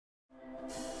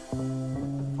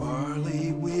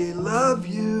Farley, we love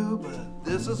you, but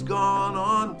this has gone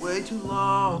on way too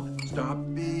long. Stop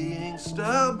being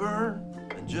stubborn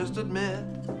and just admit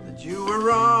that you were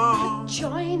wrong.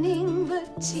 Joining the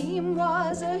team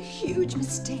was a huge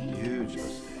mistake. Huge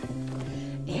mistake.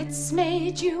 It's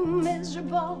made you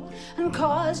miserable and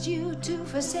caused you to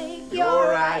forsake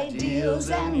your ideals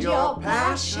and your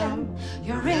passion,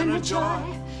 your inner joy,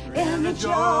 inner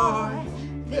joy.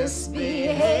 This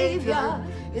behavior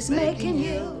is making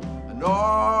you an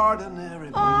ordinary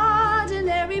boy.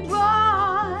 Ordinary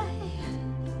boy.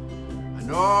 An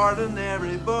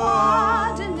ordinary boy.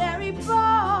 Ordinary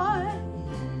boy.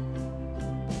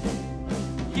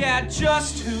 Yeah,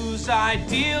 just whose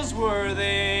ideals were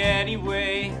they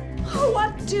anyway?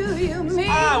 What do you mean?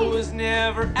 I was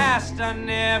never asked, I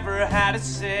never had a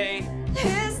say.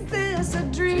 Is this a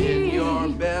In dream? your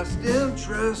best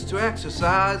interest to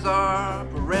exercise our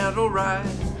parental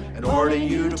rights and order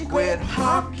you to quit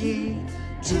hockey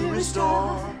to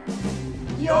restore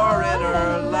your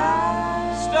inner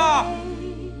light. Stop!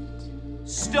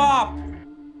 Stop!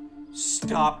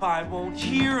 Stop, I won't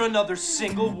hear another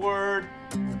single word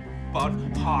about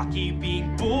hockey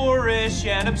being boorish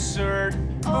and absurd.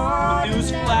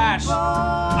 Newsflash,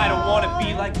 I don't want to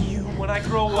be like you when I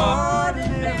grow up.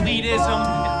 Elitism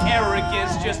and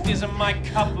arrogance just isn't my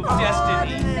cup of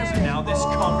destiny. So now this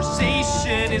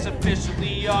conversation is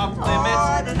officially off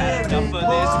limits. Had enough of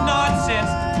this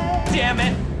nonsense, damn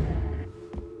it.